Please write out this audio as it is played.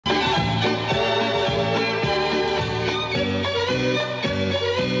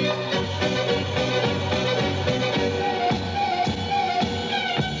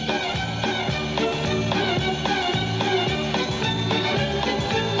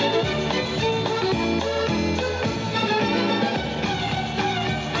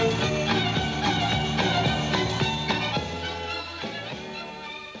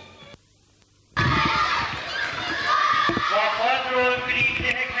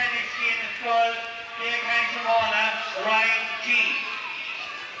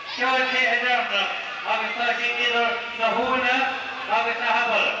sé Hederna, agus tá sé idir na húna agus na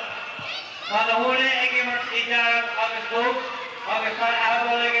Aghabullogue. Tá na húna ag immert I Darragh agus Dubh, agus tá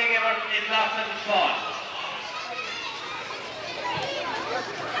Aghabullogue ag immert I Glasgow and Scoil.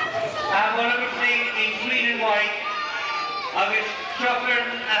 Aghabullogue are playing in green and white, agus Chuckern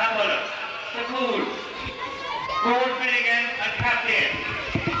and Aghabullogue. Scoil, Gordon Finnegan and captain.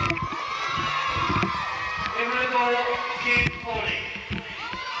 Imra go, James Foley.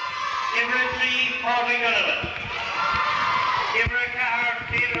 Imra 3, Paul McDonovan. Imra Cahar,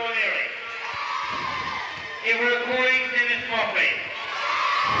 Peter O'Leary. Imra Coing, Dennis Murphy.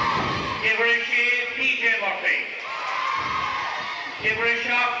 Imra Shea, PJ Murphy. Imra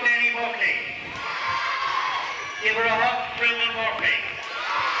Shock, Danny Buckley. Imra Huck, Brendan Murphy.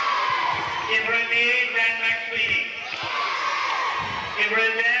 Imra May, Dan McSweeney. Imra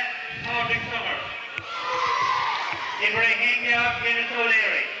Lett, Patrick Summers. Ibrahim Yap, Dennis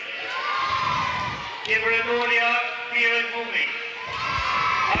O'Leary. Ibrahim Yap, Kieran Mooney.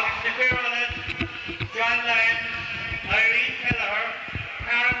 Alex DeFerronet, John Lyon, Irene Kelleher,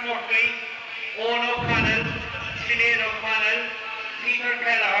 Karen Murphy, Owen O'Connell, Sinead O'Connell, Peter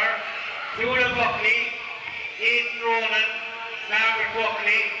Kelleher, Judah Buckley, Aidan Ronan, Margaret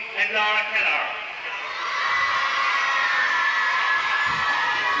Buckley, and Laura Kelleher.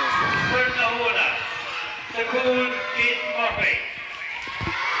 First Ahuna. Scoil, Jason Murphy.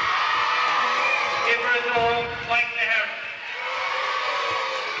 Ibrahim, Mike Leher.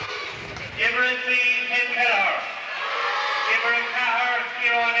 Ibrahim 3, Tim Kelleher. Ibrahim Cahar,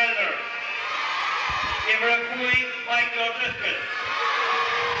 Kieran Elder. Ibrahim Cooey, Michael O'Driscoll.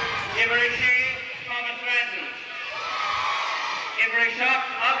 Ibrahim Shea, Thomas Randall. Ibrahim Shock,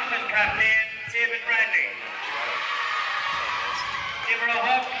 Oxford captain, David Bradley. Ibrahim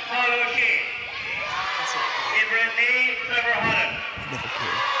Huck, Paul O'Shea. Ibrahim Lee, Trevor Holland.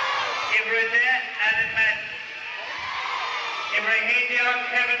 Ibrahim Dett, Alan Madden. Ibrahim Hediog,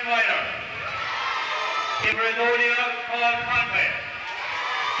 Kevin Weiler. Ibrahim Odiog, Paul Conway.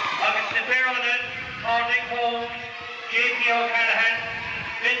 August DeFerronet, Pauline Holmes, J.P. O'Callaghan,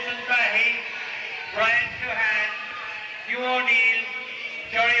 Vincent Fahey, Brian Chuhan, Hugh O'Neill,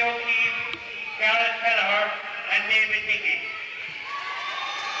 Jerry O'Keefe, Gareth Kelleher, and David Dickey.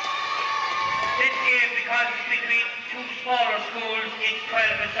 This game, because it's between two smaller schools, it's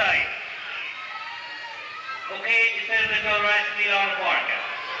 12 aside. Okay, it's a all right to be on the park.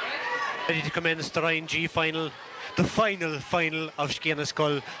 Ready to commence the Ryan G final, the final of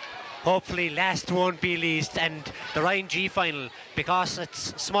Scoil. Hopefully last won't be least, and the Ryan G final, because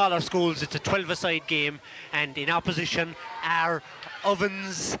it's smaller schools, it's a 12-a-side game, and in opposition are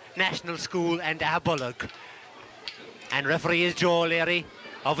Ovens National School and Aghabullogue. And referee is Joe O'Leary.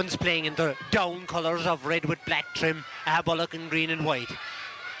 Ovens playing in the down colours of red with black trim, Aghabullogue in green and white.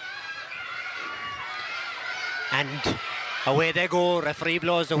 And away they go, referee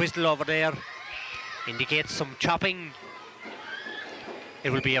blows the whistle over there, indicates some chopping. It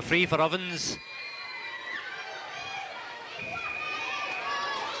will be a free for Ovens.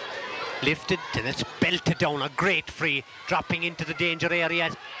 Lifted and it's belted down, a great free, dropping into the danger area.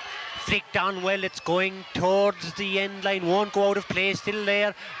 Flicked on well, it's going towards the end line, won't go out of play, still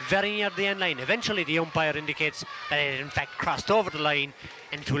there, very near the end line. Eventually the umpire indicates that it in fact crossed over the line,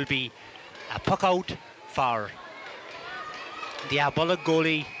 and it will be a puck out for the Aghabullogue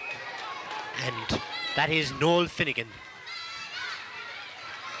goalie, and that is Noel Finnegan.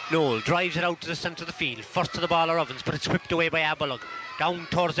 Noel drives it out to the centre of the field, first to the ball are Ovens, but it's whipped away by Aghabullogue, down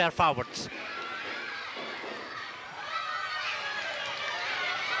towards their forwards.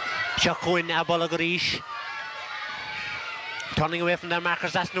 Chucko in Aghabullogue Rish. Turning away from their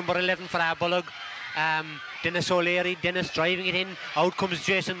markers, that's number 11 for Aghabullogue. Dennis O'Leary, Dennis driving it in. Out comes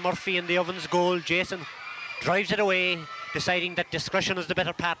Jason Murphy in the Ovens goal. Jason drives it away, deciding that discretion is the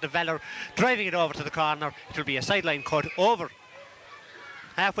better part of valour. Driving it over to the corner. It will be a sideline cut over,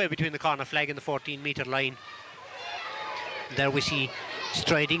 halfway between the corner flag and the 14-metre line. There we see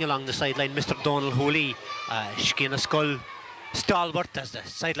striding along the sideline Mr. Donald Hooley, Scoil stalwart, as the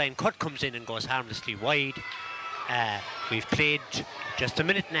sideline cut comes in and goes harmlessly wide. We've played just a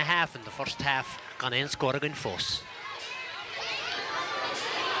minute and a half in the first half. Gone in, score again Foss.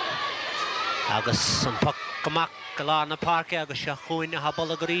 Agus an puck gomak galá na parke agus Shachuin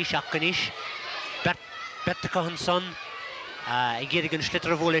Aghabullogue Rish Akanish. Bert Cohan son. Igirigan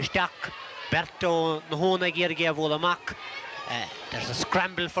Schlitter Vole Stack. Berto Nahona Girgia Vola Mak. There's a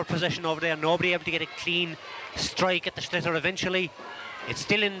scramble for possession over there. Nobody able to get a clean strike at the Schlitter eventually. It's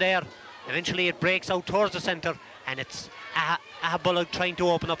still in there. Eventually it breaks out towards the centre, and it's Aghabullogue trying to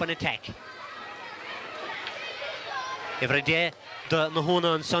open up an attack. Every day the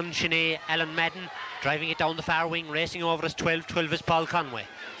Nahona and son, Sinead Alan Madden, driving it down the far wing, racing over as 12 is Paul Conway.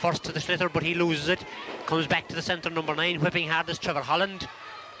 First to the sliotar, but he loses it. Comes back to the centre, number 9, whipping hard as Trevor Holland.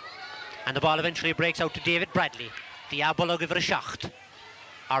 And the ball eventually breaks out to David Bradley, the Aghabullogue Ivrashacht,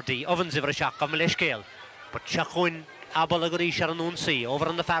 or the Ovens Ivrashacht of Scoil. But Shachuin Aghabullogue Ivrashacht over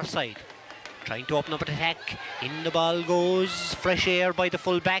on the far side, trying to open up an attack. In the ball goes, fresh air by the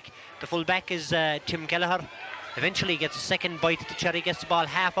full-back. The full-back is Tim Kelleher. Eventually gets a second bite at the cherry, gets the ball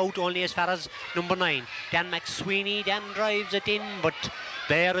half out, only as far as number 9, Dan McSweeney. Dan drives it in, but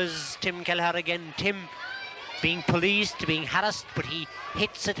there is Tim Kelleher again. Tim being policed, being harassed, but he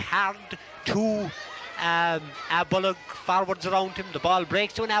hits it hard. Two Aghabullogue forwards around him. The ball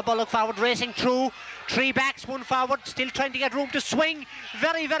breaks to an Aghabullogue forward racing through. 3 backs, 1 forward, still trying to get room to swing.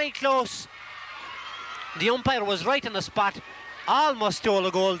 Very, very close. The umpire was right on the spot. Almost stole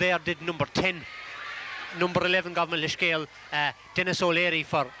a goal there, did number 10. Number 11, Government Liscale, Dennis O'Leary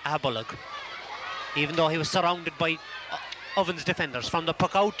for Aghabullogue. Even though he was surrounded by Ovens defenders. From the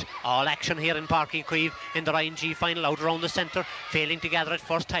puck out, all action here in Páirc Uí Chaoimh in the ING final, out around the centre, failing to gather it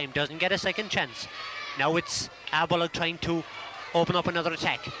first time, doesn't get a second chance. Now it's Aghabullogue trying to open up another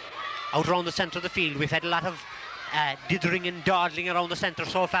attack. Out around the centre of the field, we've had a lot of dithering and dawdling around the centre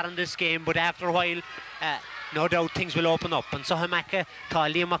so far in this game, but after a while, no doubt things will open up. And so Hamaka,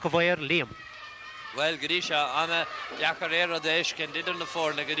 Liam McAvoy, Liam. Well, Gadisha, Anna, Yakarera, the Ishkin did on the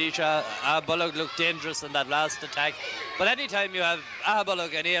 4, and Gadisha, Aghabullogue looked dangerous in that last attack. But anytime you have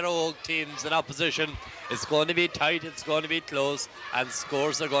Aghabullogue and Aero teams in opposition, it's going to be tight, it's going to be close, and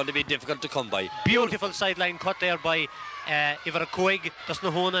scores are going to be difficult to come by. Beautiful sideline cut there by Ivar Coig, das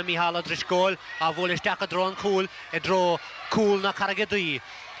Nahona Mihala Drishkol, Avolish Dakadron Cool, Edro Cool na Caragadi,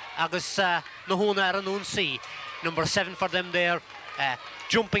 Agus Nahona Aranun C. Number 7 for them there.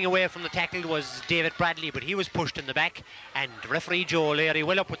 Jumping away from the tackle was David Bradley, but he was pushed in the back, and referee Joe O'Leary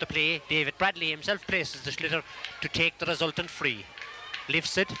well up with the play. David Bradley himself places the sliotar to take the resultant free.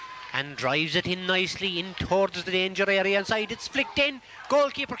 Lifts it and drives it in nicely in towards the danger area inside. It's flicked in.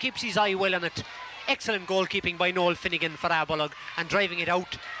 Goalkeeper keeps his eye well on it. Excellent goalkeeping by Noel Finnegan for Aghabullogue, and driving it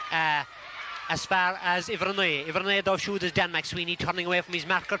out as far as Ivernay. Ivernay though shoot is Dan McSweeney, turning away from his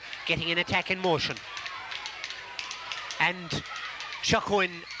marker, getting an attack in motion. And Shachuin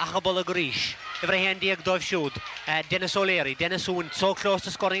Aghabullogue Rish. Ivrahim Diag Dov Shud. Dennis O'Leary. Dennis who went so close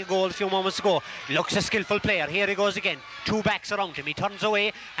to scoring a goal a few moments ago. Looks a skillful player. Here he goes again. 2 backs around him. He turns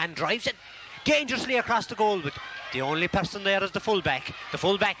away and drives it dangerously across the goal. But the only person there is the fullback. The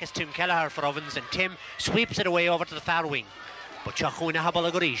fullback is Tim Kelleher for Ovens, and Tim sweeps it away over to the far wing. But Shachuin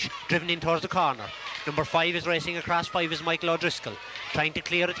Aghabullogue Rish driven in towards the corner. Number 5 is racing across. 5 is Michael O'Driscoll. Trying to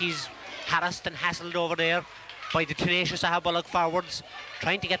clear it. He's harassed and hassled over there by the tenacious Aghabullogue forwards,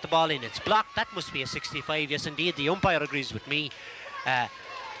 trying to get the ball in. It's blocked. That must be a 65. Yes, indeed. The umpire agrees with me.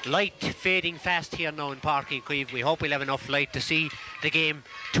 Light fading fast here now in Páirc Uí Chaoimh. We hope we'll have enough light to see the game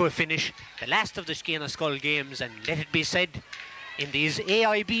to a finish. The last of the Sciath games, and let it be said, in these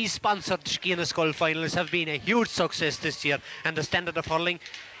AIB-sponsored Sciath finals have been a huge success this year, and the standard of hurling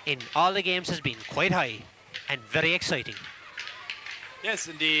in all the games has been quite high and very exciting. Yes,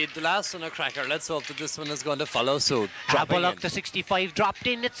 indeed. The last one a cracker. Let's hope that this one is going to follow suit. Aghabullogue, the 65, dropped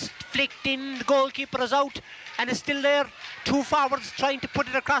in. It's flicked in. The goalkeeper is out, and it's still there. 2 forwards trying to put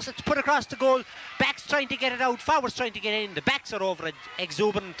it across. It's put across the goal. Backs trying to get it out. Forwards trying to get in. The backs are over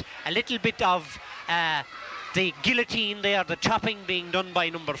exuberant. A little bit of the guillotine there, the chopping being done by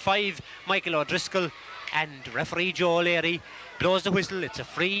number 5, Michael O'Driscoll, and referee Joe O'Leary blows the whistle. It's a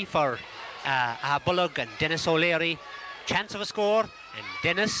free for Aghabullogue and Dennis O'Leary. Chance of a score, and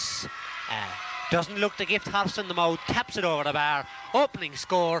Dennis doesn't look the gift horse in the mouth, taps it over the bar. Opening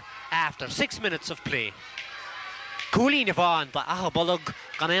score after 6 minutes of play. Cooley Nivon, but Aghabullogue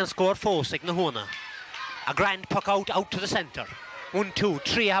gonna and score Fosig Nahona. A grand puck out to the centre. 1, 2,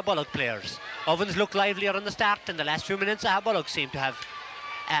 3 Aghabullogue players. Ovens look livelier on the start. In the last few minutes, Aghabullogue seem to have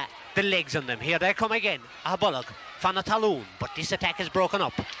the legs on them. Here they come again. Aghabullogue, Fanataloon, but this attack is broken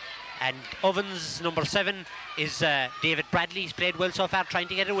up. And Ovens, number 7, is David Bradley. He's played well so far, trying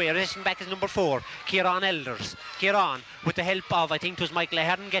to get away. Racing back is number 4, Kieran Elders. Kieran, with the help of, I think it was Michael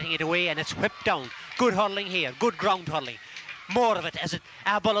Ahern, getting it away, and it's whipped down. Good hurling here, good ground hurling. More of it as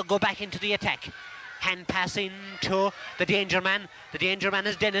Aghabullogue go back into the attack. Hand pass into the danger man. The danger man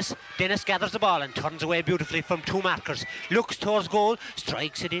is Dennis. Dennis gathers the ball and turns away beautifully from 2 markers. Looks towards goal,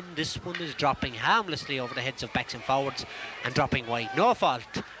 strikes it in. This one is dropping harmlessly over the heads of backs and forwards and dropping wide. No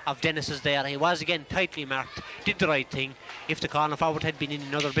fault of Dennis's there. He was again tightly marked, did the right thing. If the corner forward had been in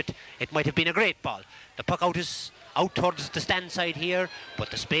another bit, it might have been a great ball. The puck out is out towards the stand side here, but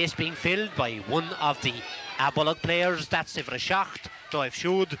the space being filled by one of the Aghabullogue players. That's Ivra Schacht, Doiv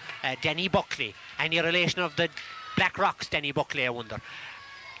Shud, Denny Buckley. Any relation of the Black Rocks, Denny Buckley, I wonder.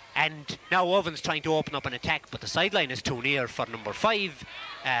 And now Ovens trying to open up an attack, but the sideline is too near for number 5,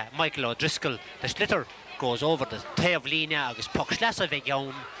 Michael O'Driscoll. The slitter goes over the Tav Lina, agus Puck Schlassa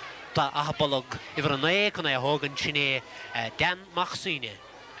Vegaun, the Aghabullogue, Ivra Kuna Hogan Chine, Dan Machsine.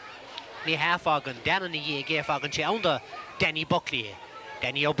 Ni half agan, Dan and the Ye gave agan Chaunda, Denny Buckley.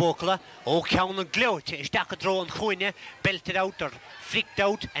 Denny O'Bokla, O'Cown and Glout, Staka draw and Huine, belted out or flicked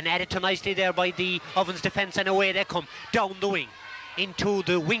out and added to nicely there by the Ovens defence, and away they come down the wing into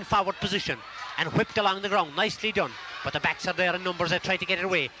the wing forward position and whipped along the ground. Nicely done. But the backs are there in numbers. They try to get it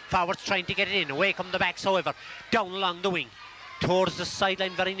away. Forwards trying to get it in. Away come the backs, however. Down along the wing. Towards the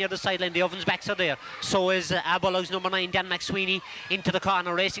sideline, very near the sideline. The Ovens backs are there. So is Aghabullogue's number 9, Dan McSweeney. Into the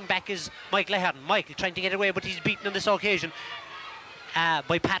corner. Racing back is Michael Ahern. Michael trying to get away, but he's beaten on this occasion.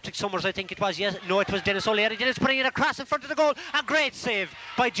 By Patrick Summers, I think it was. Yes, no, it was Dennis O'Leary. Dennis putting it across in front of the goal. A great save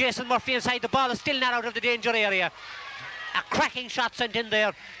by Jason Murphy inside. The ball is still not out of the danger area. A cracking shot sent in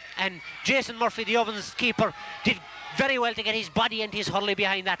there, and Jason Murphy, the Ovens keeper, did very well to get his body and his hurley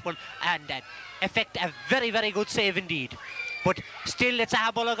behind that one and effect a very, very good save indeed. But still it's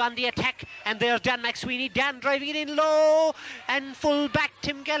Aghabullogue on the attack, and there's Dan McSweeney. Dan driving it in low, and full back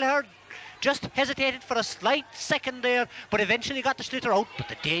Tim Gallagher just hesitated for a slight second there, but eventually got the slitter out, but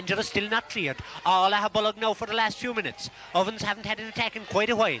the danger is still not cleared. All Aghabullogue now for the last few minutes. Ovens haven't had an attack in quite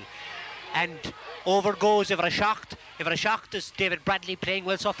a while. And over goes Ivra Schacht. Ivra Schacht is David Bradley playing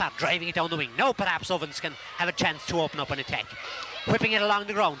well so far, driving it down the wing. Now perhaps Ovens can have a chance to open up an attack. Whipping it along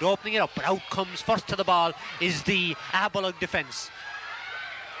the ground, opening it up, but out comes first to the ball is the Aghabullogue defence.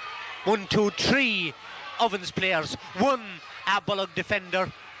 1, 2, 3 Ovens players, 1 Aghabullogue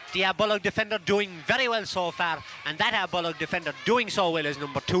defender. The Aghabullogue defender doing very well so far, and that Aghabullogue defender doing so well is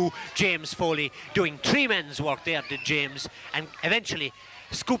number 2, James Foley, doing 3 men's work there, did James, and eventually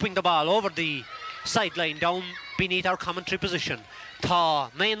scooping the ball over the sideline down beneath our commentary position. Tá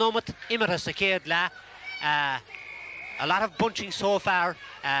Nainomat Imeras Akadla. A lot of bunching so far.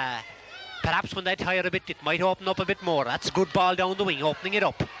 Perhaps when they tire a bit, it might open up a bit more. That's a good ball down the wing, opening it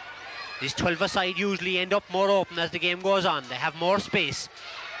up. These 12-a-side usually end up more open as the game goes on. They have more space.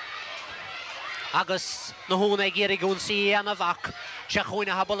 Agus Nahuna Girigun Siana Vak,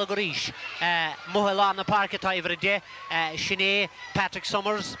 Shahuina Habulagorish, Muhalana Parketa every day, Shine, Patrick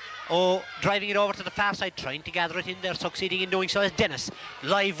Summers, driving it over to the far side, trying to gather it in there, succeeding in doing so as Dennis.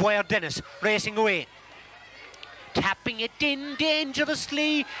 Live wire Dennis, racing away. Tapping it in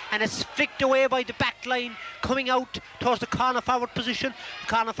dangerously, and it's flicked away by the back line, coming out towards the corner forward position.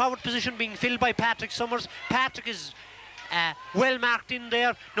 The corner forward position being filled by Patrick Summers. Patrick is well marked in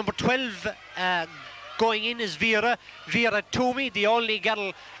there. Number 12 going in is Vera Toomey, the only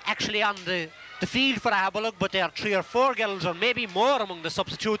girl actually on the field for Aghabullogue, but there are 3 or 4 girls or maybe more among the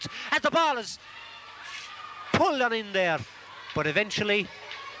substitutes as the ball is pulled on in there, but eventually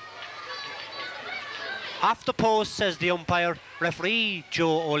off the post, says the umpire. Referee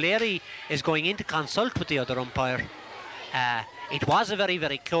Joe O'Leary is going in to consult with the other umpire. It was a very,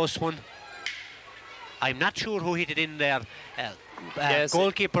 very close one. I'm not sure who hit it in there. Yes,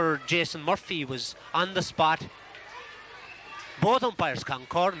 goalkeeper Jason Murphy was on the spot. Both umpires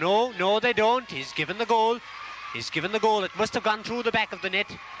concord. No, they don't. He's given the goal. It must have gone through the back of the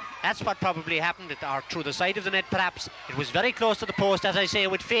net. That's what probably happened, or through the side of the net perhaps. It was very close to the post, as I say,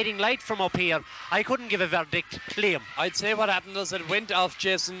 with fading light from up here. I couldn't give a verdict. Liam? I'd say what happened was it went off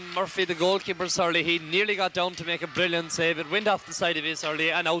Jason Murphy, the goalkeeper's hurley. He nearly got down to make a brilliant save. It went off the side of his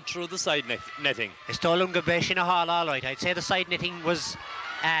hurley and out through the side netting. Stolunga Besh in a hall, all right. I'd say the side netting was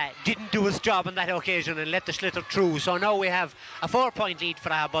didn't do its job on that occasion and let the slitter through. So now we have a 4-point lead for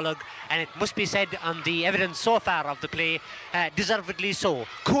Aghabullogue, and it must be said on the evidence so far of the play, deservedly so.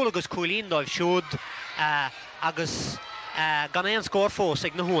 Coolagus Coolin Dov Shud Agus Ghanaian score 4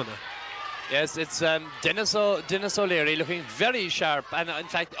 Signahuna. Yes, it's Dennis O'Leary looking very sharp, and in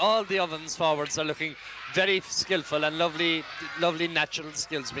fact all the Ovens forwards are looking very skillful, and lovely natural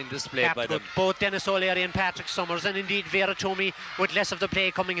skills being displayed by them. Both Dennis O'Leary and Patrick Summers, and indeed Vera Toomey, with less of the play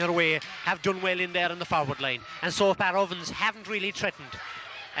coming her way, have done well in there in the forward line. And so far Ovens haven't really threatened.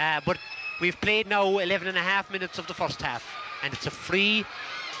 But we've played now 11.5 minutes of the first half, and it's a free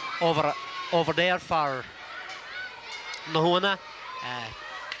over there for Nahuna.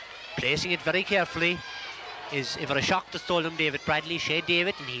 Placing it very carefully is Ivra Schacht has told him David Bradley, Shea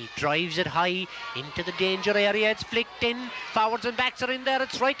David, and he drives it high into the danger area. It's flicked in, forwards and backs are in there,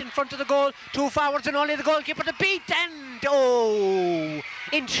 it's right in front of the goal, 2 forwards and only the goalkeeper to beat, and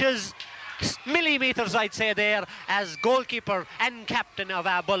inches millimetres, I'd say there, as goalkeeper and captain of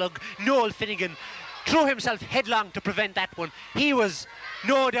Aghabullogue, Noel Finnegan, threw himself headlong to prevent that one. He was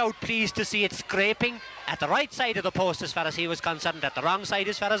no doubt pleased to see it scraping at the right side of the post as far as he was concerned, at the wrong side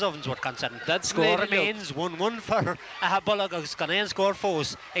as far as Ovens were concerned. That score remains 1-1 for Aghabullogue. Agus Ghanaian score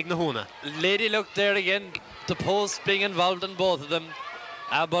foes Ignahuna. Lady look there again, the post being involved in both of them.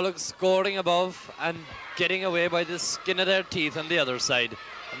 Aghabullogue scoring above and getting away by the skin of their teeth on the other side.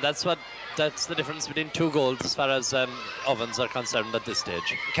 And that's the difference between 2 goals as far as Ovens are concerned at this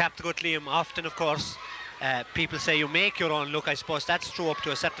stage. Captain Liam, often of course people say you make your own look. I suppose that's true up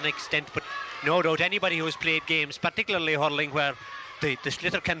to a certain extent, but no doubt anybody who's played games, particularly hurling, where the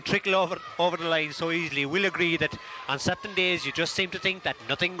sliotar can trickle over the line so easily, will agree that on certain days you just seem to think that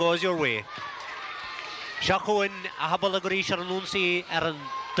nothing goes your way. Shachuin Aghabullogue Rish Arnunsi Aran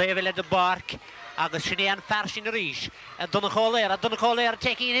David at the bark. Agus Sinean Farshin Rish Donagholair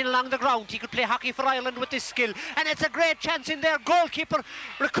taking it in along the ground. He could play hockey for Ireland with this skill, and it's a great chance in there. Goalkeeper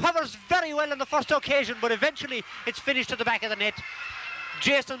recovers very well on the first occasion, but eventually it's finished at the back of the net.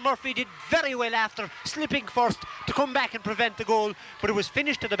 Jason Murphy did very well after slipping first to come back and prevent the goal, but it was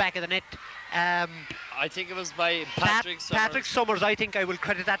finished at the back of the net. I think it was by Patrick Summers. I think I will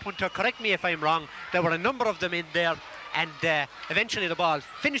credit that one to. Correct me if I'm wrong. There were a number of them in there, and eventually the ball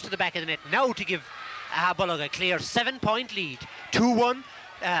finished at the back of the net. Now to give Aghabullogue a clear 7-point lead, 2-1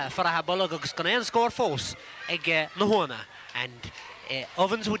 for Aghabullogue. Agus Ghanaian score fós ag Nahona, and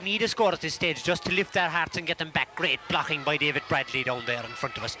Ovens would need a score at this stage just to lift their hearts and get them back. Great blocking by David Bradley down there in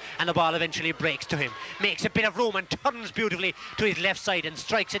front of us, and the ball eventually breaks to him, makes a bit of room and turns beautifully to his left side and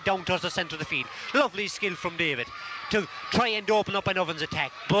strikes it down towards the centre of the field. Lovely skill from David to try and open up an Ovens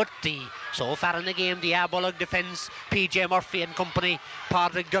attack, but so far in the game the Aghabullogue defence, PJ Murphy and company,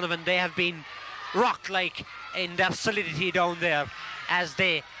 Padraig Donovan, they have been rock-like in their solidity down there, as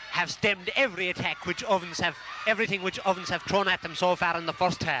they have stemmed every attack which everything which Ovens have thrown at them so far in the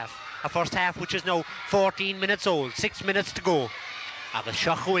first half. A first half which is now 14 minutes old, 6 minutes to go. Agus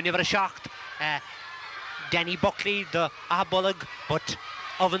Shachuin never shocked Danny Buckley, the Aghabullogue, but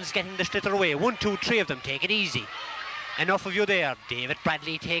Ovens getting the sliotar away. 1, 2, 3 of them take it easy. Enough of you there. David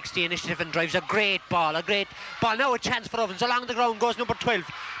Bradley takes the initiative and drives a great ball. Now a chance for Ovens. Along the ground goes number 12.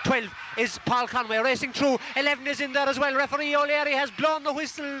 12 is Paul Conway racing through. 11 is in there as well. Referee O'Leary has blown the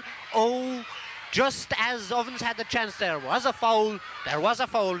whistle. Oh, just as Ovens had the chance, there was a foul. There was a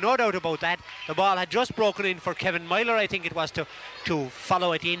foul, no doubt about that. The ball had just broken in for Kevin Myler, I think it was, to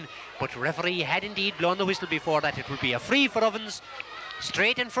follow it in. But referee had indeed blown the whistle before that. It will be a free for Ovens,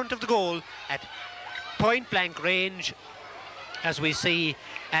 straight in front of the goal at point blank range, as we see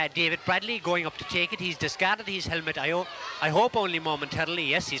David Bradley going up to take it. He's discarded his helmet, I hope only momentarily.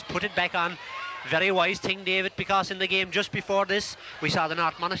 Yes, he's put it back on. Very wise thing, David, because in the game just before this we saw the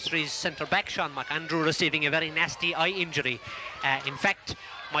North Monastery's centre back Sean McAndrew receiving a very nasty eye injury. In fact,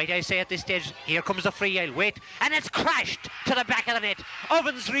 might I say at this stage, here comes the free. I'll wait, and it's crashed to the back of the net.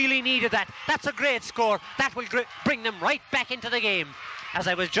 Ovens really needed that. That's a great score. That will bring them right back into the game. As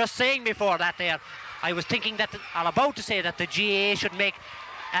I was just saying before that there, I was thinking that I'm about to say that the GAA should make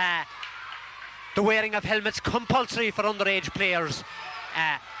the wearing of helmets compulsory for underage players.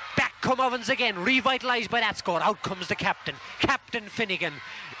 Back come Ovens again, revitalised by that score. Out comes the captain, Captain Finnegan.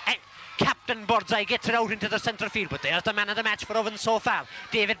 Captain Birdseye gets it out into the centre field, but there's the man of the match for Ovens so far,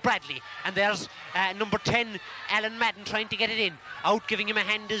 David Bradley. And there's number 10, Alan Madden, trying to get it in. Out giving him a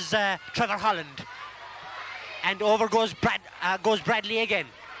hand is Trevor Holland. And over goes Bradley again.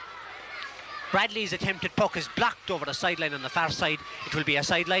 Bradley's attempted puck is blocked over the sideline on the far side. It will be a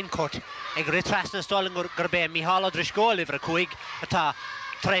sideline cut. Ag ritrasna stolen gurbe Mihala Drishko liver kuig ata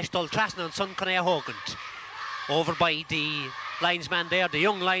Trestol Trasna and Son Conea Hogant. Over by the linesman there, the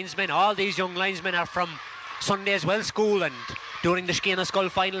young linesmen. All these young linesmen are from Sunday's Well School, and during the Scoil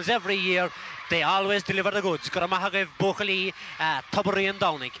finals every year they always deliver the goods. Guramahagev, Bokali, Tubbery and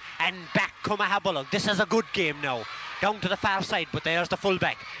Downing. And back come Aghabullogue. This is a good game now. Down to the far side, but there's the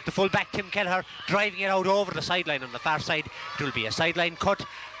fullback. The fullback, Tim Kelleher, driving it out over the sideline on the far side. It will be a sideline cut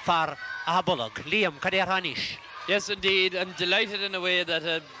for Aghabullogue. Liam Kader Hanish. Yes, indeed. I'm delighted in a way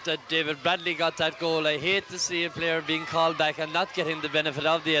that David Bradley got that goal. I hate to see a player being called back and not getting the benefit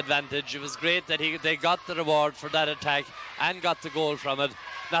of the advantage. It was great that they got the reward for that attack and got the goal from it.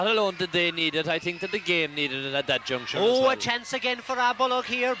 Not alone did they need it, I think that the game needed it at that juncture as well. A chance again for Aghabullogue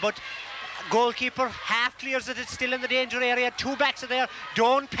here, but Goalkeeper half clears it, it's still in the danger area. Two backs are there.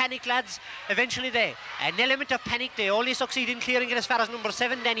 Don't panic, lads. Eventually an element of panic, they only succeed in clearing it as far as number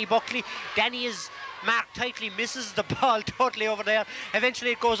 7, Danny Buckley. Danny is marked tightly, misses the ball totally over there.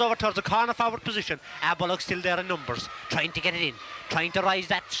 Eventually it goes over towards the corner forward position. Aghabullogue still there in numbers, trying to get it in, trying to rise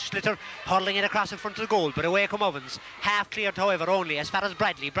that sliotar, hurling it across in front of the goal, but away come Ovens. Half cleared, however, only as far as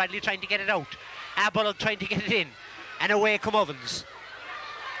Bradley trying to get it out. Aghabullogue trying to get it in, and away come Ovens.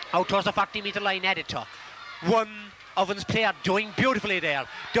 Out towards the 40-metre line, added to one Ovens player doing beautifully there,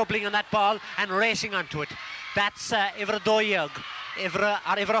 doubling on that ball and racing onto it. That's Ivra Doyag.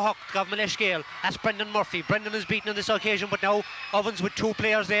 Ivra Huck, Government Scoil. That's Brendan Murphy. Brendan is beaten on this occasion, but now Ovens with two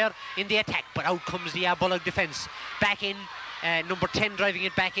players there in the attack. But out comes the Aghabullogue defence. Back in, number 10 driving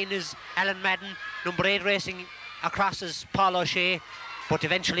it back in is Alan Madden. Number 8 racing across is Paul O'Shea. But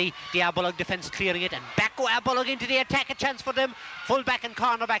eventually the Aghabullogue defence clearing it, and back go Aghabullogue into the attack. A chance for them. Full back and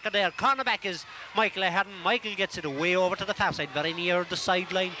cornerback are there. Cornerback is Michael Ahern. Michael gets it away over to the far side, very near the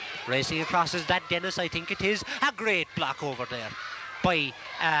sideline. Racing across is that Dennis, I think it is. A great block over there by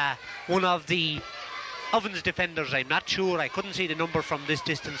one of the Ovens defenders. I'm not sure, I couldn't see the number from this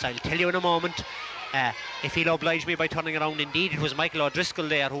distance. I'll tell you in a moment if he'll oblige me by turning around. Indeed, it was Michael O'Driscoll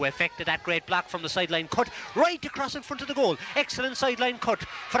there who effected that great block from the sideline cut right across in front of the goal. Excellent sideline cut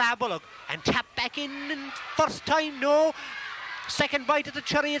for Aghabullogue, and tap back in, and first time, no. Second bite of the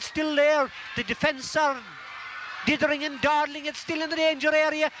cherry, it's still there. The defence are dithering and dawdling, it's still in the danger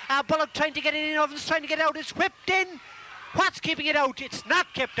area. Aghabullogue trying to get it in, Ovens trying to get it out, it's whipped in. What's keeping it out? It's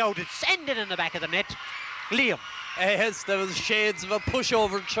not kept out, it's ended in the back of the net. Liam. Yes, there was shades of a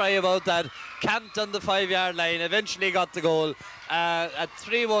pushover try about that. Camped on the 5-yard line, eventually got the goal. At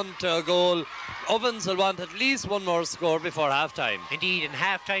 3-1 to a goal. Ovens will want at least one more score before half-time. Indeed, and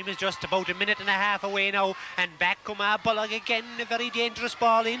half-time is just about a minute and a half away now. And back come Aghabullogue again, a very dangerous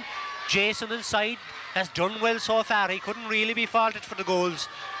ball in. Jason inside has done well so far. He couldn't really be faulted for the goals.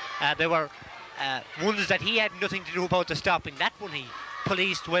 They were ones that he had nothing to do about the stopping. That one he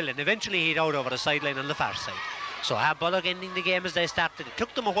policed well, and eventually he'd out over the sideline on the far side. So Aghabullogue ending the game as they started. It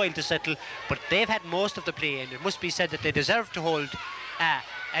took them a while to settle, but they've had most of the play, and it must be said that they deserve to hold a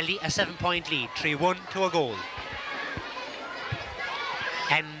 7-point lead, 3-1 to a goal.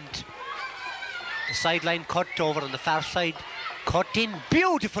 And the sideline cut over on the far side, cut in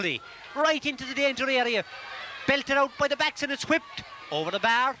beautifully, right into the danger area, belted out by the backs, and it's whipped over the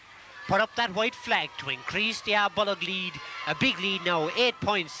bar. Put up that white flag to increase the Aghabullogue lead. A big lead now, 8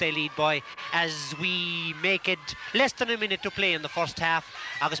 points they lead by, as we make it less than a minute to play in the first half.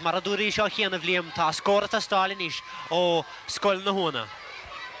 Agus Maraduri Shochian of Liam Ta score at a Stalinish or Scoil Nahona.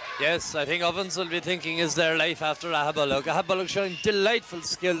 Yes, I think Ovens will be thinking is their life after Aghabullogue. Aghabullogue showing delightful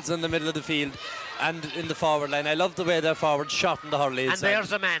skills in the middle of the field and in the forward line. I love the way their forwards shot in the hurleys. And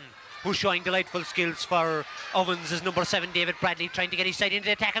there's a man who's showing delightful skills for Ovens is number 7, David Bradley, trying to get his side into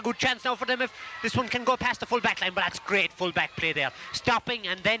the attack. A good chance now for them if this one can go past the full back line, but that's great full back play there. Stopping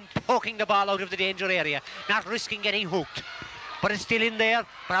and then poking the ball out of the danger area, not risking getting hooked. But it's still in there,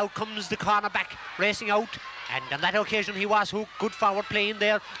 but out comes the cornerback racing out. And on that occasion he was hooked. Good forward play in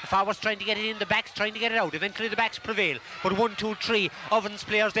there. The forwards trying to get it in, the backs trying to get it out. Eventually the backs prevail. But 1, 2, 3 Ovens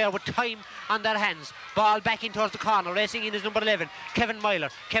players there with time on their hands. Ball back in towards the corner. Racing in is number 11, Kevin Myler.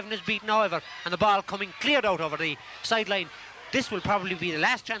 Kevin is beaten however, and the ball coming cleared out over the sideline. This will probably be the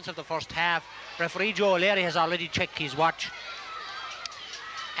last chance of the first half. Referee Joe O'Leary has already checked his watch.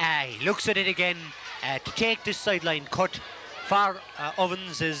 He looks at it again to take this sideline cut. For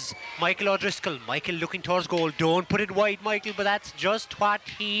Ovens is Michael O'Driscoll. Michael looking towards goal. Don't put it wide, Michael, but that's just what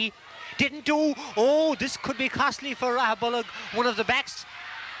he didn't do. Oh, this could be costly for Aghabullogue. One of the backs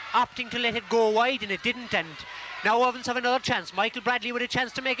opting to let it go wide, and it didn't. And now Ovens have another chance. Michael Bradley with a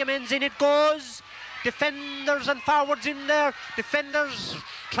chance to make amends. In it goes. Defenders and forwards in there. Defenders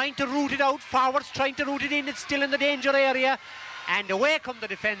trying to root it out. Forwards trying to root it in. It's still in the danger area. And away come the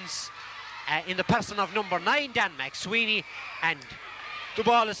defence. In the person of number 9, Dan McSweeney, and the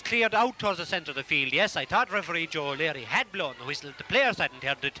ball is cleared out towards the centre of the field. Yes, I thought referee Joe O'Leary had blown the whistle. The players hadn't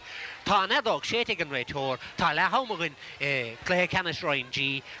heard it. Tá nadog Shetig and Raytor, Tá Lahaumarin, Clehe Canish Ryan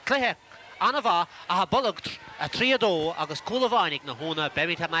G, Clehe Anava, Aghabullogue, a Triado, Agus Kulavanik, Nahona,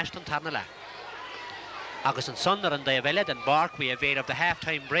 Berita Mashton Tarnala. Agus and Sunder and Diaveled and Bark, we avail of the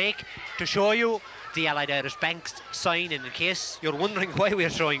half-time break to show you the Allied Irish Banks sign. And in case you're wondering why we're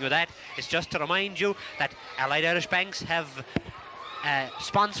showing you that, it's just to remind you that Allied Irish Banks have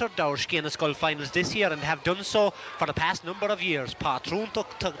sponsored our Sciath Scoil finals this year and have done so for the past number of years. Patrún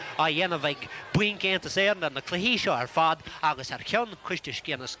to Ayenavig, Buin Kentas Earn and the Clahisha our fad, Agus Archeon, Christi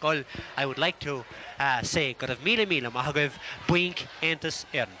Sciath Scoil. I would like to say, good of Mila Mahagav, Buin Kentas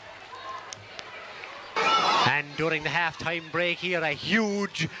Earn. And during the half-time break here, a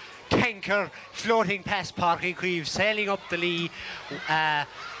huge tanker floating past Páirc Uí Chaoimh, sailing up the Lee.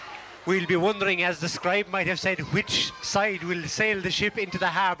 We'll be wondering, as the scribe might have said, which side will sail the ship into the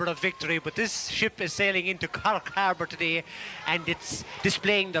harbour of victory. But this ship is sailing into Cork Harbour today, and it's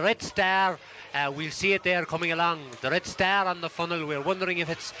displaying the Red Star. We'll see it there coming along. The Red Star on the funnel. We're wondering if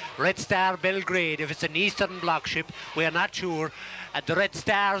it's Red Star Belgrade, if it's an Eastern Bloc ship. We're not sure. The Red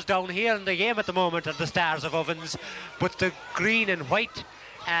Stars down here in the game at the moment are the Stars of Ovens, but the green and white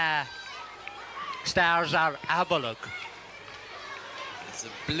stars are Aghabullogue. It's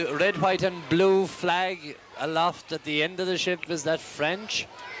a blue, red, white and blue flag aloft at the end of the ship. Is that French?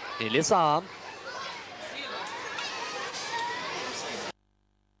 Ilisam.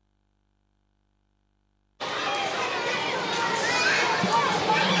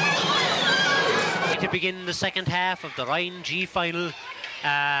 To begin the second half of the Ryan G final.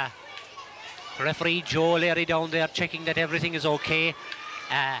 Referee Joe Leary down there checking that everything is okay.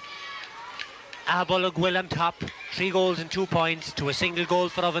 Aghabullogue well on top, 3 goals and 2 points to a single goal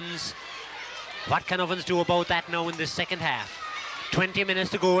for Ovens. What can Ovens do about that now in this second half? 20 minutes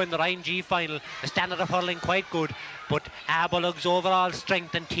to go in the Ryan G final. The standard of hurling quite good, but Aghabullogue's overall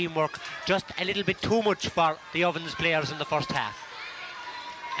strength and teamwork just a little bit too much for the Ovens players in the first half.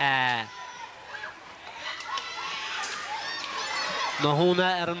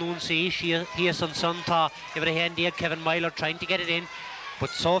 Nahuna Aranunsi, he is on Sunta, every hand here, Kevin Myler trying to get it in,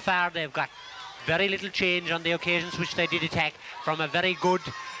 but so far they've got very little change on the occasions which they did attack from a very good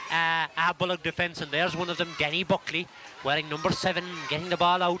Aghabullogue defence. And there's one of them, Danny Buckley, wearing number 7, getting the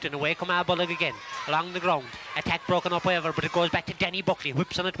ball out, and away come Aghabullogue again along the ground. Attack broken up however, but it goes back to Danny Buckley,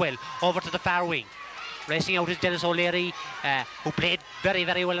 whips on it well over to the far wing. Racing out is Dennis O'Leary, who played very,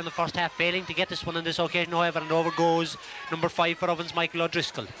 very well in the first half, failing to get this one on this occasion, however, and over goes number 5 for Ovens, Michael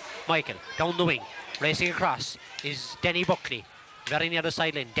O'Driscoll. Michael, down the wing, racing across is Danny Buckley, very near the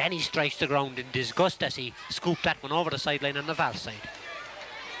sideline. Danny strikes the ground in disgust as he scooped that one over the sideline on the far side.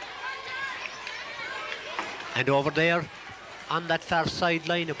 And over there, on that far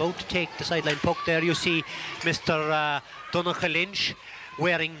sideline, about to take the sideline puck there, you see Mr. Donnacha Lynch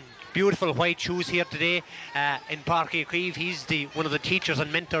wearing beautiful white shoes here today in Páirc Uí Chaoimh. He's one of the teachers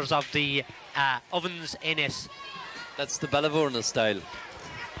and mentors of the Ovens NS. That's the Ballyvourna style.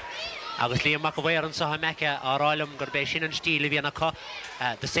 Agus Liam McAware and Sahameka are Oilam Gurbeshin and Steel Vianaka.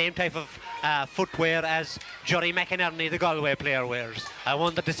 The same type of footwear as Jerry McInerney, the Galway player, wears. I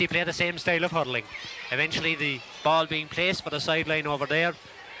wanted to see play the same style of hurling. Eventually the ball being placed for the sideline over there,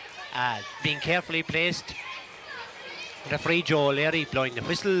 being carefully placed. Referee Joe Leary blowing the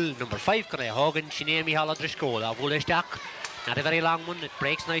whistle. Number 5, Cray Hogan, Sinead Micheál O'Driscoll, Aghabullogue. Not a very long one, it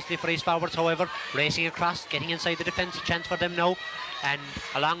breaks nicely for his forwards however. Racing across, getting inside the defence, a chance for them now. And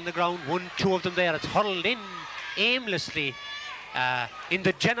along the ground, 1-2 of them there. It's hurled in aimlessly in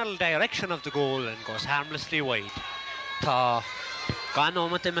the general direction of the goal and goes harmlessly wide. Tá gan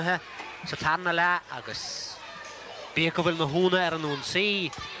ómat imethe sa tarna la agus Bíacabhfuil na húna ar an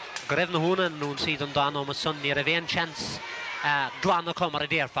únsaí. Go raibh na húna an únsaí don dan ómat son ní a bhéan chance glána comar a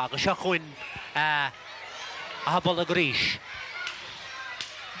déirfa agus seo chuin Aghabullogue Ríis.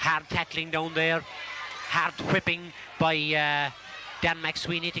 Hard tackling down there, hard whipping by Dan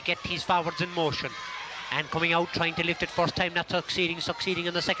McSweeney to get his forwards in motion. And coming out, trying to lift it first time, not succeeding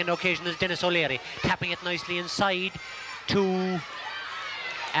on the second occasion is Dennis O'Leary. Tapping it nicely inside to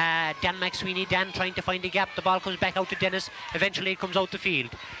Dan McSweeney. Dan trying to find a gap, the ball comes back out to Dennis. Eventually it comes out the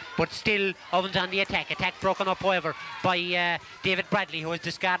field. But still, Ovens on the attack. Attack broken up, however, by David Bradley, who has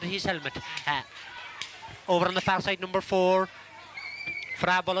discarded his helmet. Over on the far side, number 4. For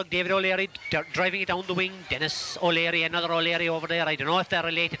Aghabullogue, David O'Leary driving it down the wing. Dennis O'Leary, another O'Leary over there. I don't know if they're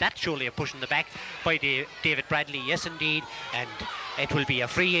related. That's surely a push in the back by David Bradley. Yes, indeed. And it will be a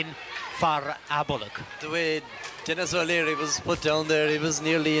free in for Aghabullogue. The way Dennis O'Leary was put down there, he was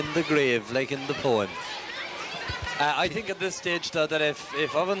nearly in the grave, like in the poem. I think at this stage, though, that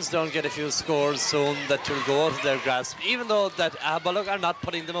if Ovens don't get a few scores soon, that will go out of their grasp, even though that Aghabullogue are not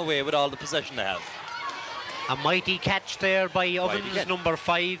putting them away with all the possession they have. A mighty catch there by Ovens, number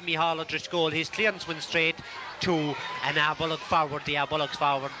 5, Micheál O'Driscoll. His clearance went straight to an Aghabullogue forward. The Aghabullogue's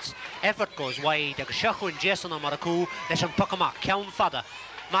forwards effort goes wide. Agus Seachún Jason O'Maracu, leis an puck amach, ceann fada.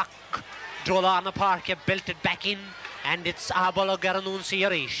 Mac drola on the park, belted back in, and it's Aghabullogue ar an únsaí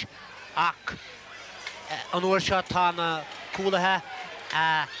arís. Ach, an uair seo tá na cúlathe.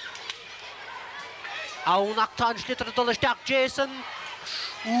 Ach tá an sliotar dul isteach Jason.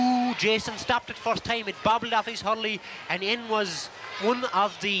 Ooh, Jason stopped it first time. It bobbled off his hurley, and in was one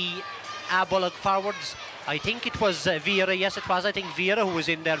of the Aghabullogue forwards. I think it was Vera. Yes, it was. I think Vera who was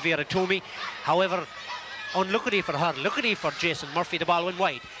in there, Vera Toomey. However, unluckily for her, luckily for Jason Murphy, the ball went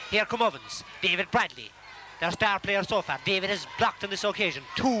wide. Here come Ovens, David Bradley, their star player so far. David is blocked on this occasion,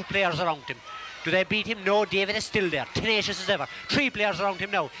 2 players around him. Do they beat him? No, David is still there, tenacious as ever. 3 players around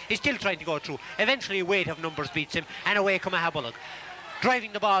him now. He's still trying to go through. Eventually, weight of numbers beats him, and away come Aghabullogue,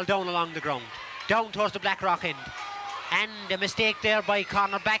 driving the ball down along the ground, down towards the Blackrock end. And a mistake there by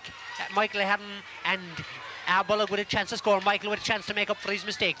cornerback Michael Hearn, and Aghabullogue with a chance to score. Michael with a chance to make up for his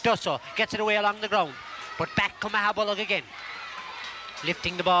mistake. Does so, gets it away along the ground. But back come Aghabullogue again.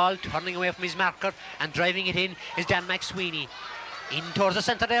 Lifting the ball, turning away from his marker, and driving it in is Dan McSweeney. In towards the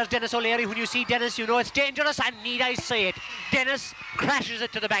centre there's Dennis O'Leary. When you see Dennis, you know it's dangerous, and need I say it, Dennis crashes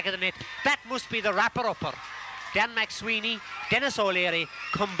it to the back of the net. That must be the wrapper-upper. Dan McSweeney, Dennis O'Leary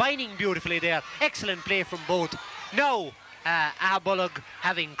combining beautifully there. Excellent play from both. Now Aghabullogue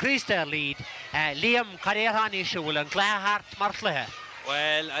have increased their lead. Liam Cadeirhan Ishul and Clahart Martlehe.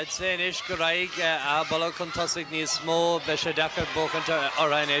 Well, I'd say Nish Garaig, Aghabullogue Contusig Nismo, Beshadakar Bokanta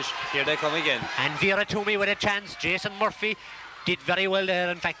Oranish. Here they come again. And Vera Toomey with a chance. Jason Murphy did very well there.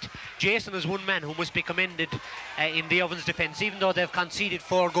 In fact, Jason is one man who must be commended in the Ovens defence. Even though they've conceded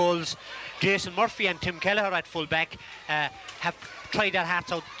 4 goals, Jason Murphy and Tim Kelleher at full back have tried their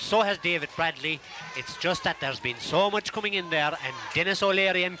hearts out. So has David Bradley. It's just that there's been so much coming in there, and Dennis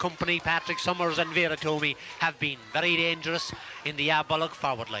O'Leary and company, Patrick Summers and Vera Toomey have been very dangerous in the Aghabullogue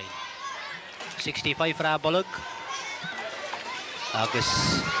forward line. 65 for Aghabullogue.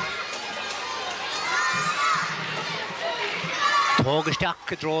 August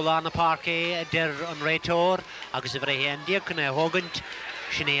Tógaisteach drôl an na parquet der an réiteór agus a bhreithe an diac na hógant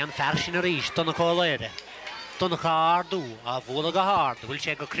sin é an fear sin a rís donna cólaide. Donna cardú a bhóla go hard. Bhfuil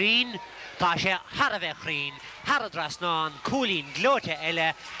sé go crín, tá sé har a bheith crín, har a drasnán, cúlín, glóte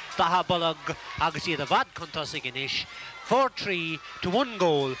eile, tá Aghabullogue agus iad a bhad contusig inis. 4-3 to 1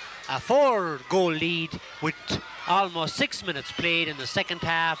 goal, a 4-goal lead with almost 6 minutes played in the second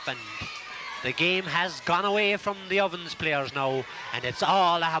half, and the game has gone away from the Ovens players now, and it's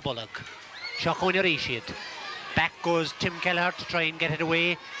all Aghabullogue. Seachóin Rishid. Back goes Tim Kelleher to try and get it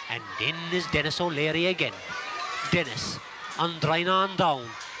away, and in is Dennis O'Leary again. Dennis on Drainan down.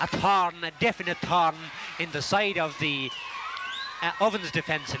 A thorn, a definite thorn in the side of the Ovens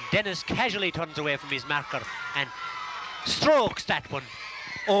defence, and Dennis casually turns away from his marker and strokes that one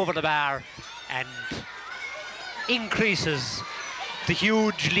over the bar and increases the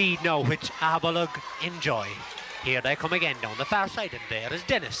huge lead now which Aghabullogue enjoy. Here they come again down the far side, and there is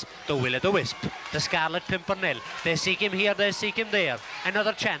Dennis, the will-o'-the-wisp, the Scarlet Pimpernel. They seek him here, they seek him there.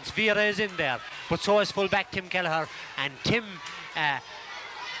 Another chance, Vera is in there, but so is full-back Tim Kelleher, and Tim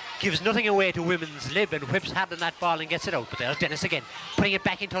gives nothing away to women's lib and whips hard on that ball and gets it out. But there's Dennis again, putting it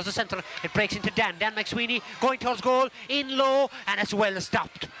back in towards the centre. It breaks into Dan McSweeney, going towards goal, in low, and it's well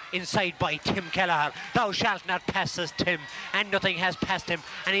stopped inside by Tim Kelleher. Thou shalt not pass us, Tim, and nothing has passed him,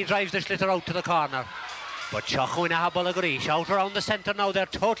 and he drives the schlitter out to the corner. But Seachóin Aghabullogue out around the centre now. They're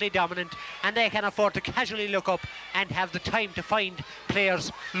totally dominant, and they can afford to casually look up and have the time to find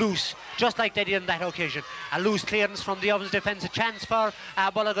players loose, just like they did on that occasion. A loose clearance from the Ovens defence, a chance for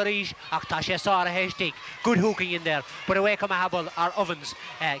Aghabullogue. Achtashe Sara Heshtik, good hooking in there, but away come Ovens.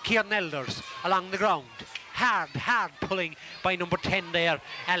 Kieran Elders along the ground, hard pulling by number 10 there,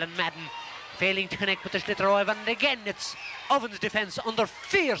 Alan Madden, failing to connect with the Schlitter, and again it's Ovens defence under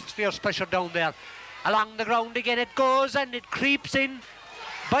fierce pressure down there. Along the ground again it goes, and it creeps in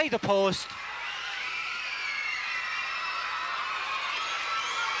by the post.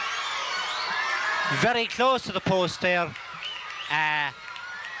 Very close to the post there.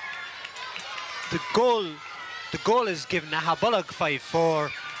 The goal is given Aghabullogue 5-4.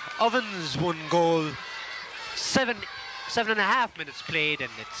 Ovens 1 goal. 7.5 minutes played,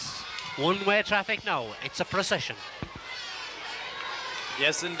 and it's one-way traffic now. It's a procession.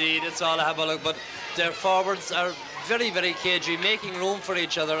 Yes, indeed, it's all Aghabullogue, but their forwards are very cagey, making room for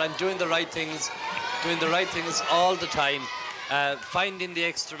each other and doing the right things all the time, finding the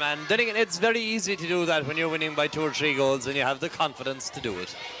extra man. Then again, it's very easy to do that when you're winning by 2 or 3 goals and you have the confidence to do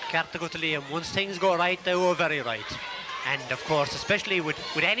it. Once things go right, they go very right. And of course, especially with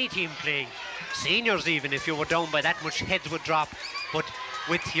any team playing, seniors even, if you were down by that much, heads would drop. But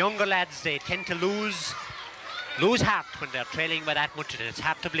with younger lads, they tend to lose heart when they're trailing by that much, and it's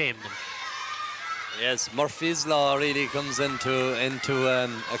hard to blame them. Yes, Murphy's Law really comes into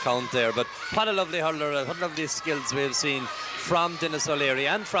account there. But what a lovely hurler, what lovely skills we've seen from Dennis O'Leary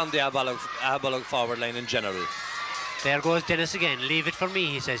and from the Aghabullogue forward line in general. There goes Dennis again. Leave it for me,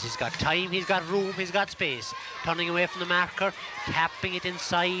 he says. He's got time, he's got room, he's got space. Turning away from the marker, tapping it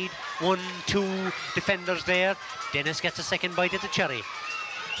inside. 1, 2 defenders there. Dennis gets a second bite at the cherry.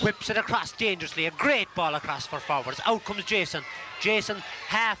 whips it across dangerously. A great ball across for forwards. Out comes Jason. Jason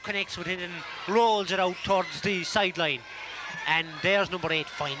half connects with it and rolls it out towards the sideline. And there's number 8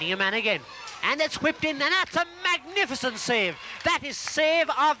 finding a man again. And it's whipped in, and that's a magnificent save. That is save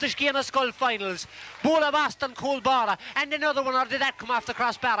of the Scoil finals. Bola Boston Colbara, and another one, or did that come off the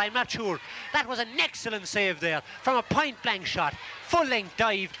crossbar? I'm not sure. That was an excellent save there from a point-blank shot. Full-length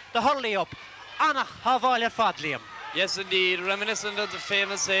dive, the hurley up. Anna Havoyle Fodliam. Yes, indeed, reminiscent of the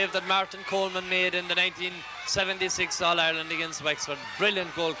famous save that Martin Coleman made in the 1976 All-Ireland against Wexford. Brilliant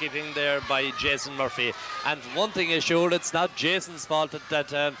goalkeeping there by Jason Murphy. And one thing is sure, it's not Jason's fault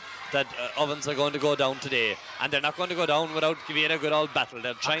that Ovens are going to go down today, and they're not going to go down without giving it a good old battle.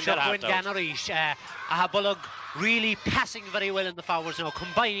 They're trying their heart out. Aghabullogue really passing very well in the forwards now,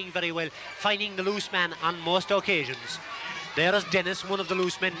 combining very well, finding the loose man on most occasions. There is Dennis, one of the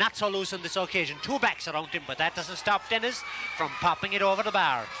loose men, not so loose on this occasion. 2 backs around him, but that doesn't stop Dennis from popping it over the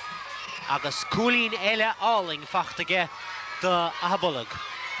bar. Agus Coolin Ella Alling fachtige the Aghabullogue.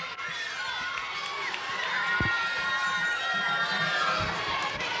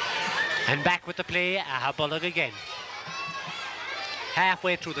 And back with the play, Aghabullogue again.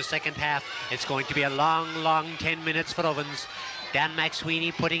 Halfway through the second half, it's going to be a long 10 minutes for Ovens. Dan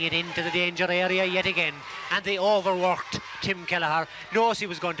McSweeney putting it into the danger area yet again, and the overworked Tim Kelleher knows he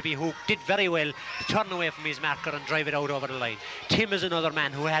was going to be hooked, did very well to turn away from his marker and drive it out over the line. Tim is another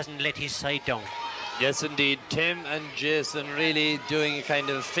man who hasn't let his side down. Yes, indeed. Tim and Jason really doing a kind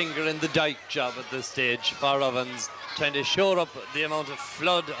of finger in the dike job at this stage for Ovens, trying to shore up the amount of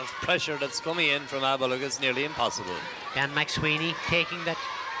flood of pressure that's coming in from Aghabullogue is nearly impossible. Dan McSweeney taking that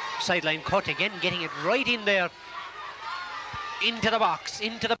sideline cut again, getting it right in there, into the box,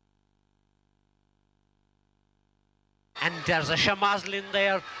 into the... And there's a Shamazel in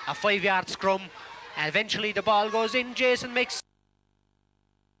there, a 5-yard scrum, and eventually the ball goes in. Jason makes...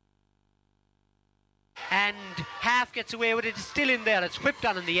 And half gets away with it. It's still in there. It's whipped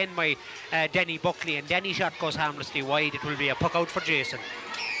on in the end by Denny Buckley, and Denny's shot goes harmlessly wide. It will be a puck out for Jason.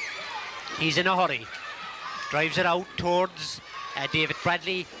 He's in a hurry. Drives it out towards David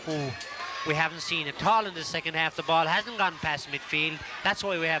Bradley, who we haven't seen at all in the second half. The ball hasn't gone past midfield. That's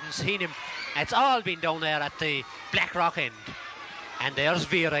why we haven't seen him. It's all been down there at the Blackrock end. And there's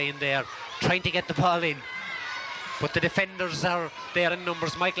Vera in there trying to get the ball in. But the defenders are there in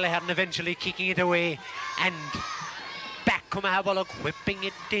numbers. Michael Ahern eventually kicking it away. And back come Aghabullogue, whipping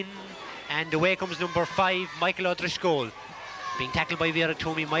it in. And away comes number 5, Michael O'Driscoll. Being tackled by Vera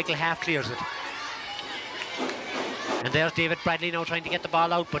Toomey. Michael half clears it. And there's David Bradley now trying to get the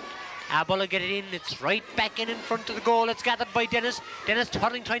ball out, but Aghabullogue get it in. It's right back in front of the goal. It's gathered by Dennis. Dennis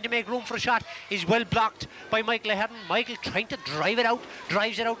turning, trying to make room for a shot. He's well blocked by Michael Ahern. Michael trying to drive it out.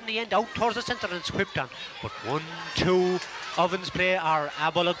 Drives it out in the end, out towards the centre, and it's whipped on. But 1-2 Ovens play, our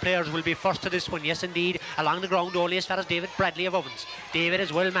Aghabullogue players will be first to this one. Yes, indeed. Along the ground, only as far as David Bradley of Ovens. David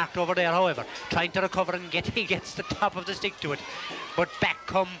is well marked over there, however. Trying to recover and he gets the top of the stick to it. But back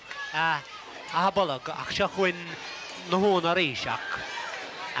come Aghabullogue. Achshachwin Nahona Rishak.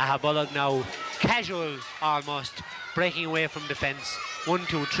 Aghabullogue now casual almost, breaking away from defence. 1,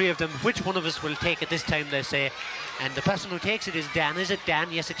 2, 3 of them. Which one of us will take it this time, they say. And the person who takes it is Dan. Is it Dan?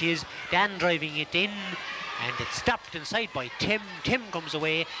 Yes, it is. Dan driving it in. And it's stopped inside by Tim. Tim comes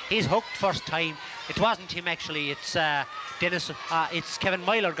away. He's hooked first time. It wasn't him actually. It's Dennis. It's Kevin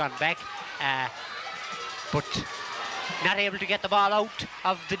Myler gone back. But not able to get the ball out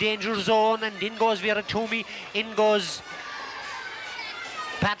of the danger zone. And in goes Vera Toomey. In goes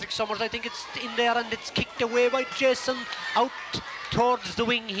Patrick Summers. I think it's in there, and it's kicked away by Jason out towards the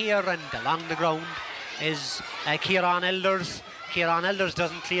wing here, and along the ground is Kieran Elders. Kieran Elders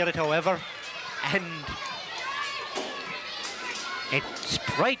doesn't clear it, however, and it's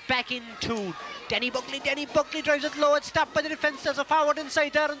right back into Denny Buckley. Denny Buckley drives it low. It's stopped by the defence. There's a forward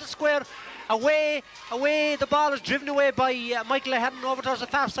inside there in the square. Away, the ball is driven away by Michael Ahern over towards the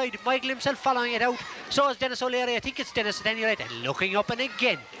far side. Michael himself following it out. So is Dennis O'Leary. I think it's Dennis at any rate. And looking up, and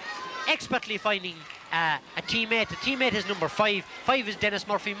again, expertly finding a teammate. The teammate is number 5. 5 is Dennis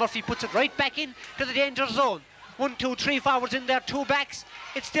Murphy. Murphy puts it right back in to the danger zone. 1, 2, 3 forwards in there, 2 backs.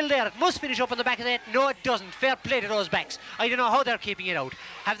 It's still there. It must finish up on the back of the net. No, it doesn't. Fair play to those backs. I don't know how they're keeping it out.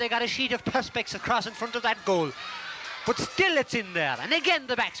 Have they got a sheet of perspex across in front of that goal? But still it's in there, and again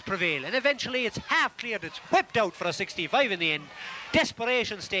the backs prevail, and eventually it's half cleared. It's whipped out for a 65 in the end.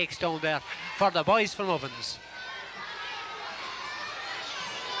 Desperation stakes down there for the boys from Ovens.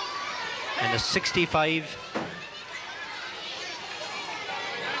 And a 65.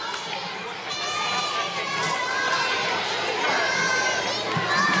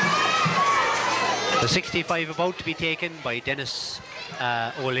 The 65 about to be taken by Dennis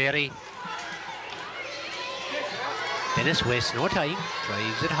O'Leary. Dennis wastes no time,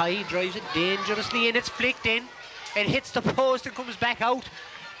 drives it high, drives it dangerously in, it's flicked in, it hits the post and comes back out.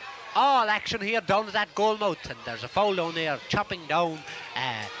 All action here down at that goal mouth, and there's a foul down there, chopping down.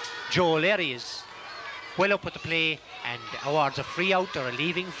 Joe O'Leary is well up with the play and awards a free out or a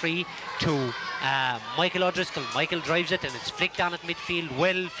leaving free to Michael O'Driscoll. Michael drives it and it's flicked on at midfield,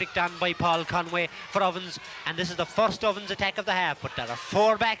 well flicked on by Paul Conway for Ovens, and this is the first Ovens attack of the half, but there are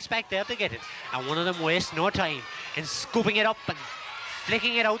 4 backs back there to get it, and one of them wastes no time in scooping it up and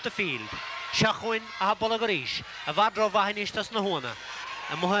flicking it out the field. Shachwin Aghabullogue, Avadro Vahinishtas Nahona,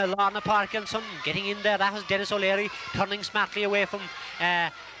 and Mohalana Parkinson getting in there. That was Dennis O'Leary turning smartly away from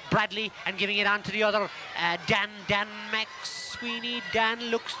Bradley and giving it on to the other Dan McSweeney. Dan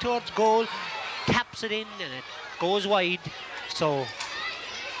looks towards goal, taps it in, and it goes wide. So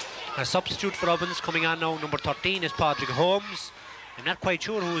a substitute for Ovens coming on now, number 13 is Padraig Holmes. I'm not quite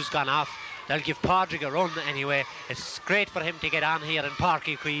sure who's gone off. They'll give Padraig a run anyway. It's great for him to get on here in Páirc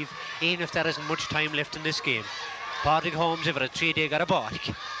Uí Chaoimh, even if there isn't much time left in this game. Padraig Holmes, over a 3-day got a bark.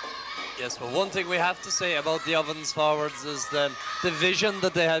 Yes, but one thing we have to say about the Ovens forwards is the vision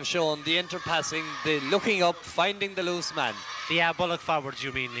that they have shown, the interpassing, the looking up, finding the loose man. The Aghabullogue forwards,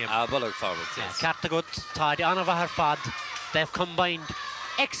 you mean, Liam? Aghabullogue forwards, yes. Cartagut, Tad, Anavahar Fad, they've combined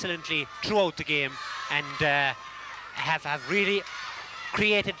excellently throughout the game and have really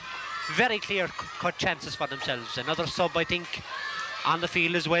created very clear-cut chances for themselves. Another sub, I think, on the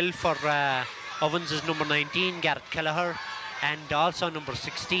field as well for Ovens is number 19, Garrett Kelleher. And also number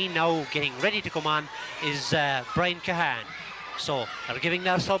 16 now getting ready to come on is Brian Cahan. So they're giving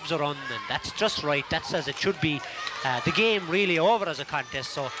their subs a run, and that's just right. That's as it should be. The game really over as a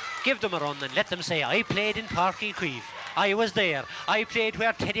contest, so give them a run and let them say, I played in Páirc Uí Chaoimh. I was there. I played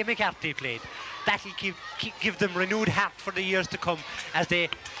where Teddy McCarthy played. That'll give them renewed heart for the years to come as they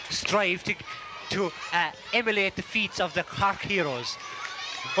strive to emulate the feats of the Cork heroes.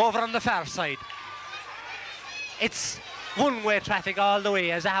 Over on the far side, it's one-way traffic all the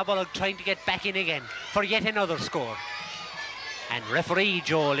way as Aghabullogue trying to get back in again for yet another score. And referee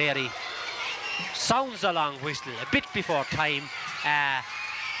Joe O'Leary sounds a long whistle a bit before time.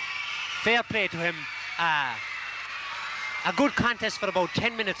 Fair play to him. A good contest for about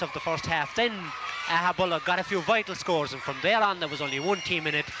 10 minutes of the first half. Then Aghabullogue got a few vital scores, and from there on there was only one team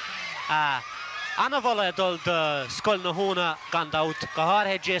in it. Anavola dul the Scoil Nahona gone out.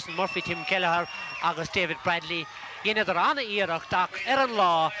 Gahar Jason Murphy, Tim Kelleher, August David Bradley. Yenidir Anna Irach Erin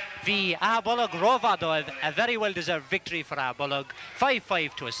Law v Aghabullogue Rovadov, a very well deserved victory for Aghabullogue,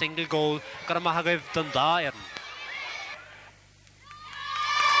 5-5 to a single goal. Garamahagav Dundee Erin.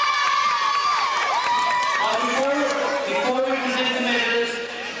 Before we present the medals,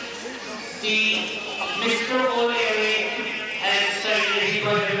 Mr. O'Leary has decided he's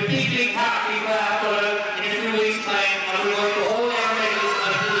going to be a big party for Aghabullogue in a few weeks' time, and we're going to hold our medals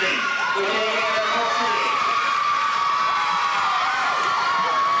until then. We're taking our cup today.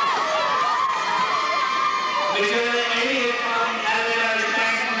 Mr. Elliott from Adelaide,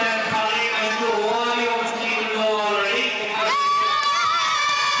 Jackson, and Polly, I'm sure all the old people know already.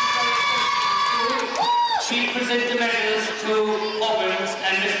 She presents the medals to Ovens,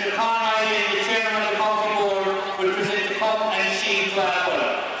 and Mr. Conroy, the chairman of the county board, will present the cup and shield to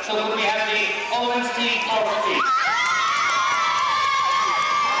Aghabullogue. So could we have the Ovens team first, please?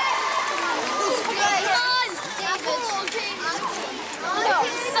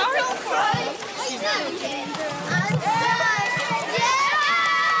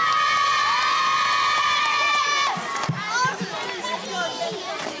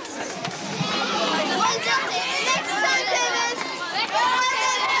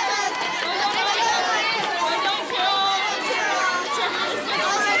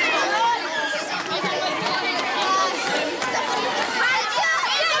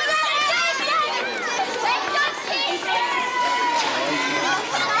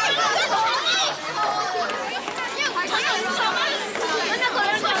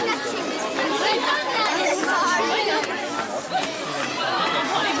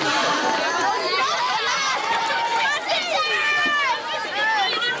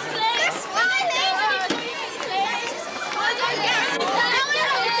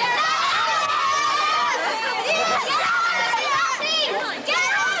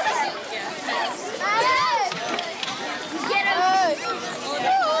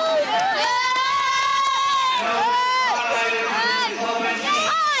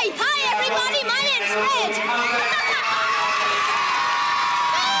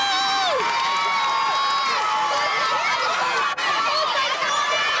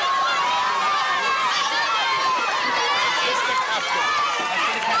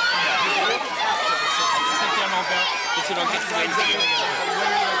 you know, get the win.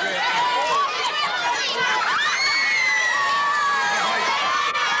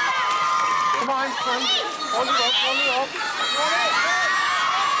 Come on, hold it up, hold it up.